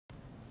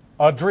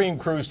A dream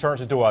cruise turns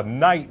into a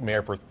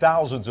nightmare for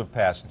thousands of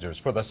passengers.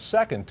 For the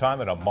second time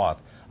in a month,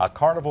 a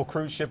Carnival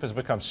cruise ship has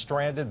become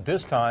stranded,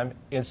 this time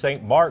in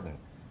St. Maarten.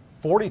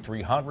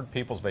 4,300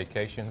 people's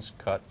vacations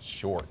cut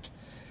short.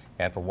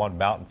 And for one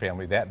Maarten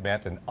family, that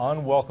meant an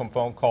unwelcome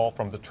phone call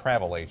from the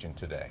travel agent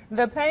today.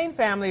 The Payne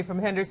family from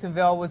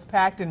Hendersonville was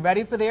packed and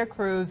ready for their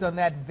cruise on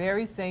that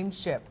very same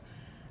ship.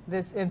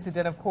 This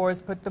incident, of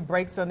course, put the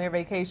brakes on their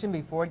vacation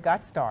before it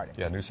got started.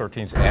 Yeah, News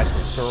 13's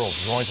Ashley Searle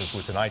joins us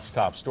with tonight's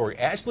top story.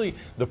 Ashley,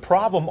 the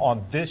problem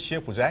on this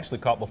ship was actually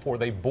caught before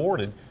they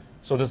boarded.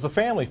 So does the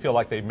family feel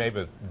like they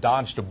maybe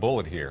dodged a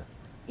bullet here?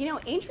 You know,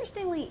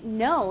 interestingly,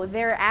 no.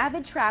 They're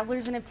avid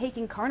travelers and have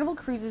taken Carnival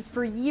cruises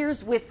for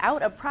years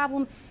without a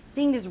problem.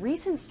 Seeing this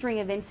recent string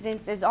of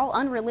incidents is all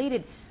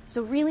unrelated.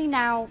 So really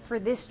now, for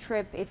this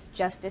trip, it's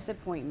just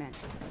disappointment.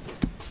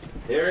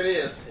 Here it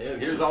is.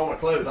 Here's all my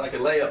clothes. I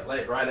could lay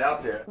it right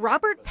out there.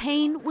 Robert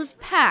Payne was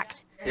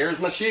packed. Here's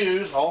my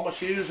shoes. All my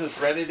shoes is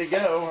ready to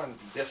go, and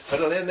just put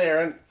it in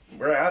there and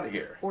we're out of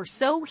here. Or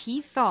so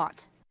he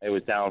thought. It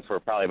was down for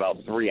probably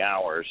about 3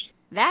 hours.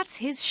 That's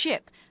his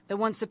ship, the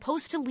one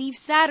supposed to leave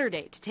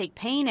Saturday to take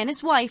Payne and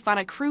his wife on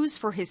a cruise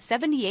for his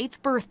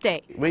 78th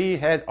birthday. We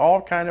had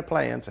all kind of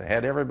plans. I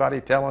had everybody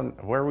telling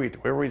where we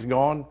was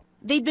going.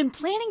 They'd been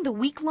planning the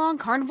week-long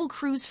Carnival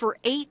cruise for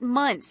 8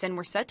 months and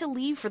were set to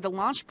leave for the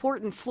launch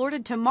port in Florida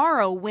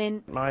tomorrow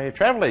when My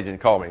travel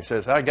agent called me and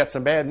says, I got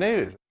some bad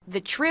news.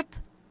 the trip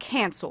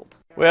canceled.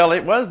 Well,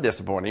 it was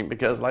disappointing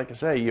because, like I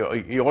say,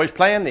 you always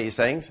plan these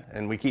things,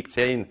 and we keep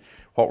saying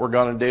what we're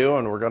going to do,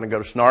 and we're going to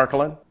go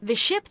snorkeling. The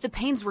ship the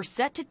Paynes were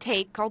set to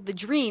take, called the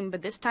Dream,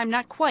 but this time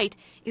not quite,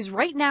 is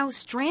right now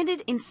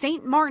stranded in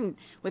St. Maarten,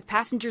 with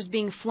passengers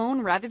being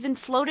flown rather than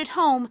floated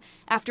home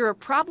after a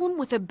problem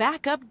with a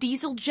backup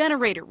diesel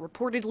generator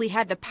reportedly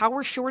had the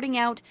power shorting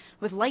out,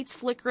 with lights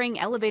flickering,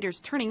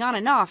 elevators turning on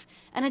and off,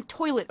 and a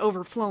toilet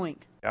overflowing.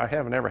 I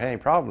haven't ever had any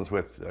problems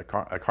with a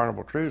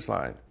Carnival Cruise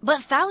Line.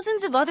 But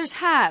thousands of others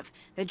have.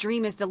 The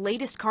Dream is the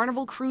latest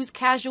Carnival cruise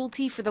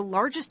casualty for the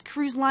largest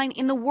cruise line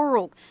in the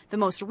world. The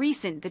most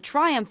recent, the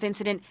Triumph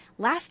incident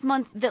last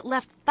month that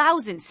left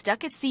thousands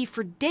stuck at sea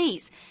for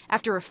days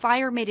after a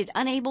fire made it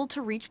unable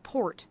to reach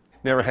port.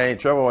 Never had any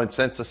trouble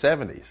since the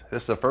 70s.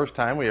 This is the first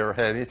time we ever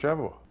had any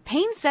trouble.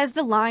 Payne says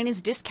the line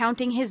is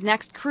discounting his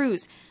next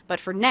cruise, but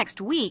for next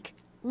week,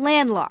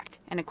 landlocked,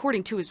 and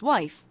according to his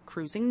wife,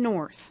 cruising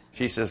north.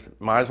 She says,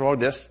 might as well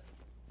just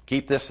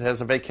keep this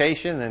as a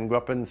vacation and go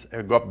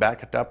up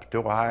back up to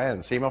Ohio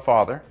and see my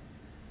father.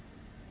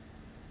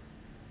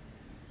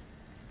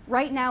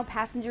 Right now,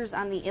 passengers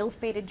on the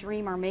ill-fated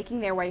Dream are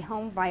making their way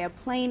home via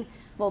plane,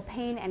 while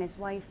Payne and his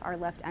wife are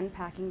left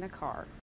unpacking the car.